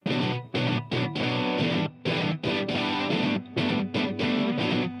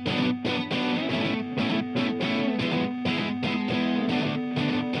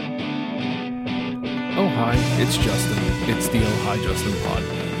It's Justin. It's the Oh Hi Justin pod.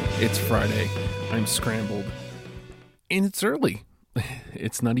 It's Friday. I'm scrambled. And it's early.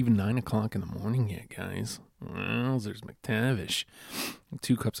 It's not even 9 o'clock in the morning yet, guys. Well, there's McTavish.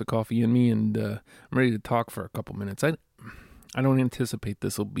 2 cups of coffee in me, and I'm ready to talk for a couple minutes. I don't anticipate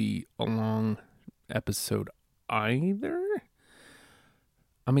this will be a long episode either.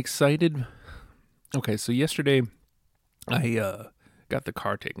 I'm excited. Okay, so yesterday I got the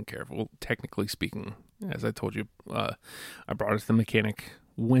car taken care of. Well, technically speaking, as I told you, I brought it to the mechanic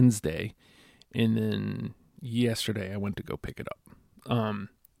Wednesday, and then yesterday I went to go pick it up.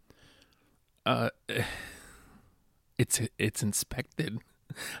 It's inspected.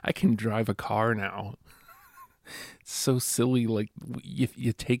 I can drive a car now. It's so silly. Like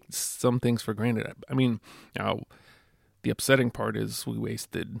you take some things for granted. I mean, now the upsetting part is we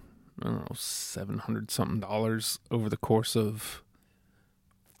wasted, I don't know, $700 something over the course of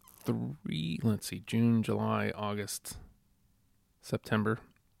June, July, August, September,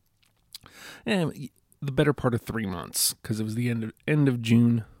 and the better part of 3 months, because it was the end of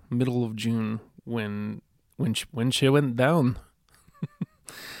June, middle of June when she went down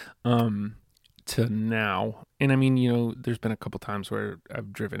to now. And I mean, you know, there's been a couple times where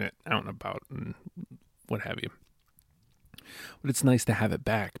I've driven it out and about and what have you, but it's nice to have it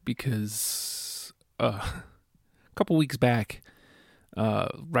back because a couple weeks back,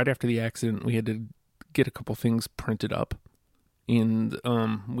 right after the accident, we had to get a couple things printed up, and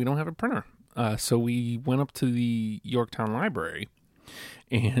we don't have a printer. So we went up to the Yorktown Library,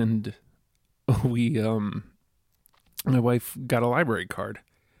 and my wife got a library card,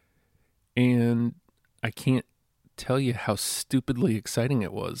 and I can't tell you how stupidly exciting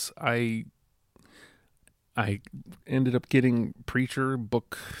it was. I ended up getting Preacher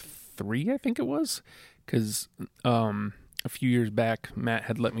book 3, I think it was, because a few years back, Matt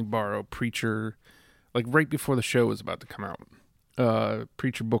had let me borrow Preacher, like right before the show was about to come out.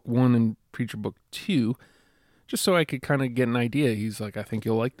 Preacher book 1 and Preacher book 2, just so I could kind of get an idea. He's like, I think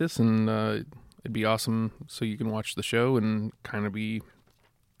you'll like this, and it'd be awesome so you can watch the show and kind of be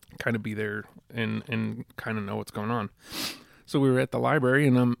there and kind of know what's going on. So we were at the library,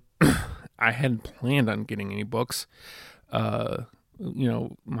 and I hadn't planned on getting any books. You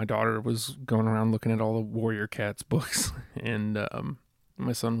know, my daughter was going around looking at all the Warrior Cats books, and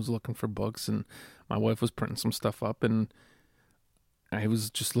my son was looking for books, and my wife was printing some stuff up, and I was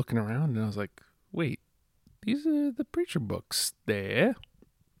just looking around, and I was like, wait, these are the Preacher books there.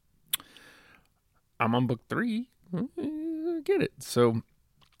 I'm on book 3. Get it. So,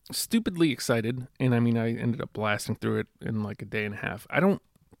 stupidly excited, and I mean, I ended up blasting through it in like a day and a half.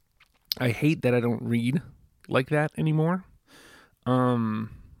 I hate that I don't read like that anymore. I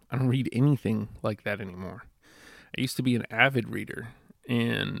don't read anything like that anymore. I used to be an avid reader,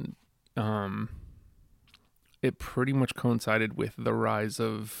 and it pretty much coincided with the rise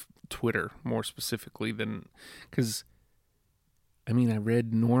of Twitter, more specifically than, because I mean, I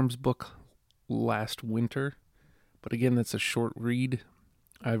read Norm's book last winter, but again, that's a short read.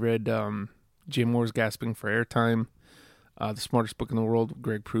 I read Jay Moore's Gasping for Airtime, The Smartest Book in the World,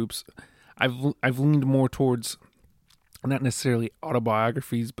 Greg Proops. I've leaned more towards not necessarily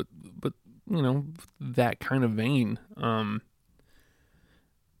autobiographies, but you know, that kind of vein,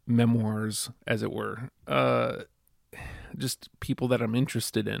 memoirs, as it were, just people that I'm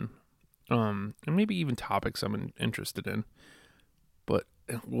interested in, and maybe even topics I'm interested in. But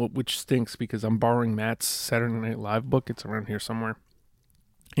which stinks because I'm borrowing Matt's Saturday Night Live book. It's around here somewhere,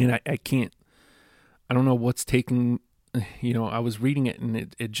 and I can't. I don't know what's taking. You know, I was reading it and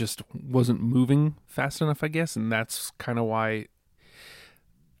it just wasn't moving fast enough, I guess. And that's kind of why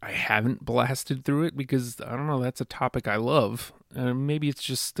I haven't blasted through it, because I don't know, that's a topic I love. Maybe it's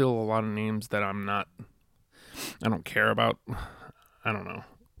just still a lot of names that I don't care about. I don't know.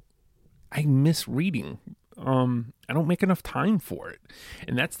 I miss reading. I don't make enough time for it.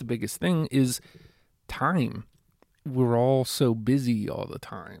 And that's the biggest thing, is time. We're all so busy all the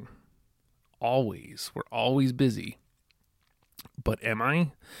time. Always. We're always busy. But am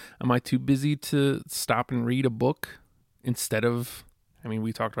I? Am I too busy to stop and read a book instead of, I mean,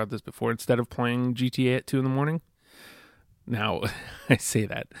 we talked about this before, instead of playing GTA at 2 in the morning? Now, I say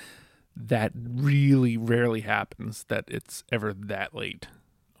that really rarely happens, that it's ever that late.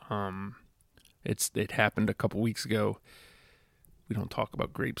 It happened a couple weeks ago. We don't talk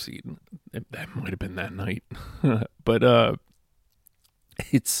about Grapeseed. That might have been that night. But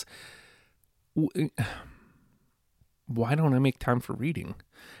it's... Why don't I make time for reading?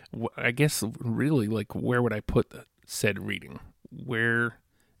 I guess really, like, where would I put said reading? Where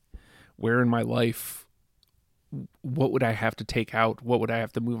in my life, what would I have to take out? What would I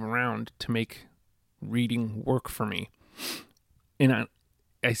have to move around to make reading work for me. And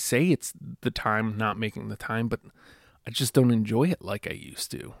I say it's the time not making the time, but I just don't enjoy it like I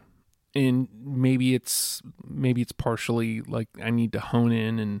used to. And maybe it's partially like I need to hone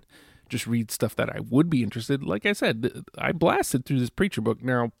in and just read stuff that I would be interested. Like I said, I blasted through this Preacher book.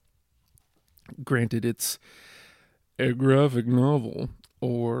 Now, granted, it's a graphic novel,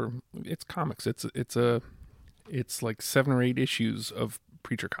 or it's comics. It's like 7 or 8 issues of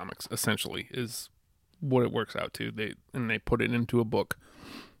Preacher comics, essentially, is what it works out to. They put it into a book.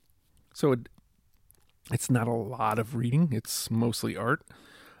 So it's not a lot of reading. It's mostly art.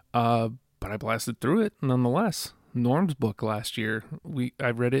 But I blasted through it nonetheless. Norm's book last year, I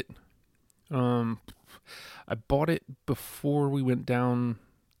read it. I bought it before we went down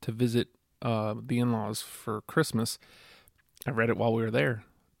to visit the in-laws for Christmas. I read it while we were there,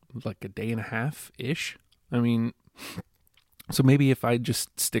 like a day and a half-ish. I mean, so maybe if I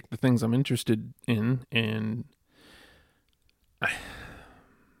just stick to things I'm interested in, and I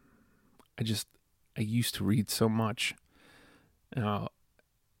used to read so much.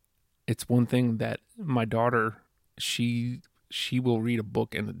 It's one thing that my daughter, she will read a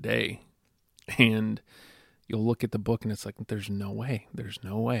book in a day, and you'll look at the book and it's like, there's no way.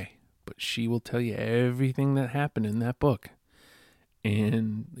 But she will tell you everything that happened in that book.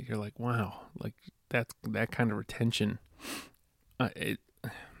 And you're like, wow, like that kind of retention. I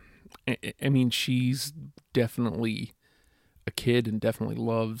mean, she's definitely a kid and definitely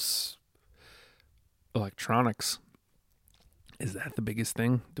loves electronics. Is that the biggest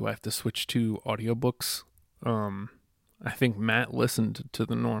thing? Do I have to switch to audiobooks? I think Matt listened to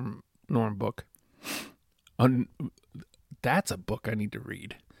the Norm book. That's a book I need to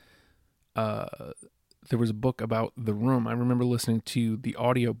read. There was a book about The Room. I remember listening to the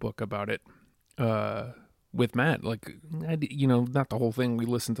audiobook about it with Matt. Like, not the whole thing. We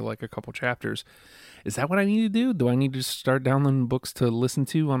listened to like a couple chapters. Is that what I need to do? Do I need to start downloading books to listen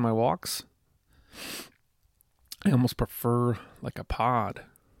to on my walks? I almost prefer like a pod,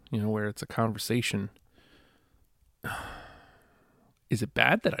 where it's a conversation. Is it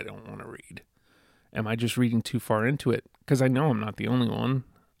bad that I don't want to read? Am I just reading too far into it? Because I know I'm not the only one.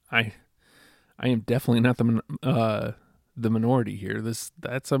 I am definitely not the minority here.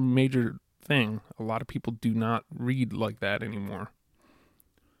 That's a major thing. A lot of people do not read like that anymore.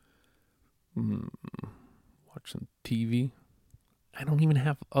 Watch some TV. I don't even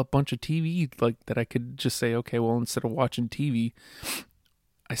have a bunch of TV like that I could just say, okay, well, instead of watching TV,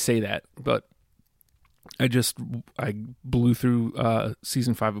 I say that, but I blew through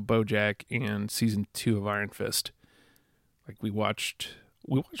season 5 of BoJack and season 2 of Iron Fist. Like we watched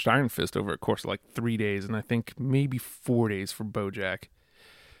Iron Fist over a course of like 3 days, and I think maybe 4 days for BoJack,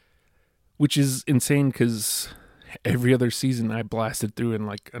 which is insane because every other season I blasted through in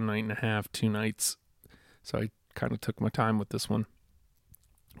like a night and a half, 2 nights. So I kind of took my time with this one.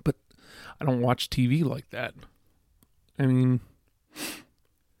 But I don't watch TV like that. I mean,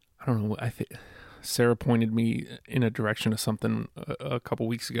 I don't know. I think Sarah pointed me in a direction of something a couple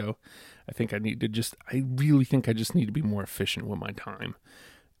weeks ago. I really think I just need to be more efficient with my time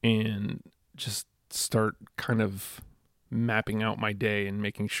and just start kind of mapping out my day and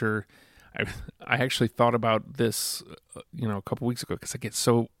making sure. I actually thought about this, a couple weeks ago, because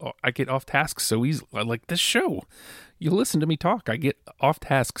I get off task so easily. Like this show, you listen to me talk, I get off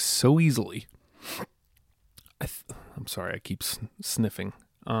task so easily. I'm sorry, I keep sniffing.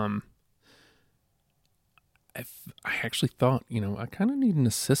 I actually thought, I kind of need an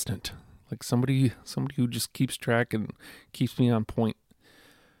assistant, like somebody who just keeps track and keeps me on point.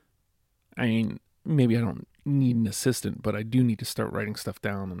 I mean, maybe I don't need an assistant, but I do need to start writing stuff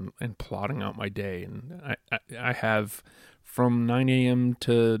down and plotting out my day. And I have from 9 a.m.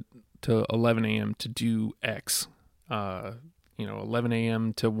 to 11 a.m. to do X, 11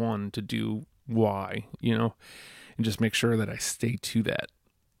 a.m. to 1 to do Y, and just make sure that I stay to that.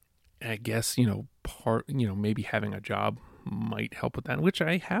 I guess, maybe having a job might help with that, which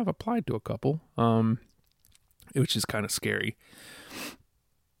I have applied to a couple, which is kind of scary.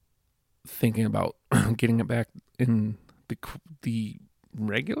 Thinking about getting it back in the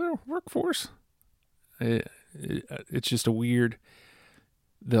regular workforce. It's just a weird,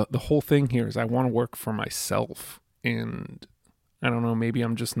 the whole thing here is I want to work for myself, and I don't know, maybe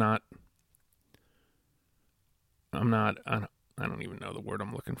I'm just not, I don't even know the word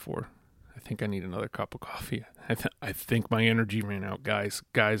I'm looking for. I think I need another cup of coffee. I think my energy ran out, guys.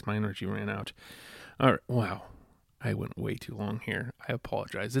 My energy ran out. All right, wow. I went way too long here. I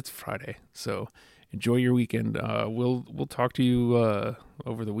apologize. It's Friday, so enjoy your weekend. We'll talk to you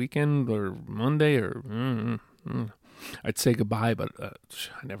over the weekend or Monday or I'd say goodbye, but I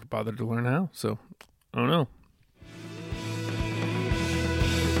never bothered to learn how. So I don't know.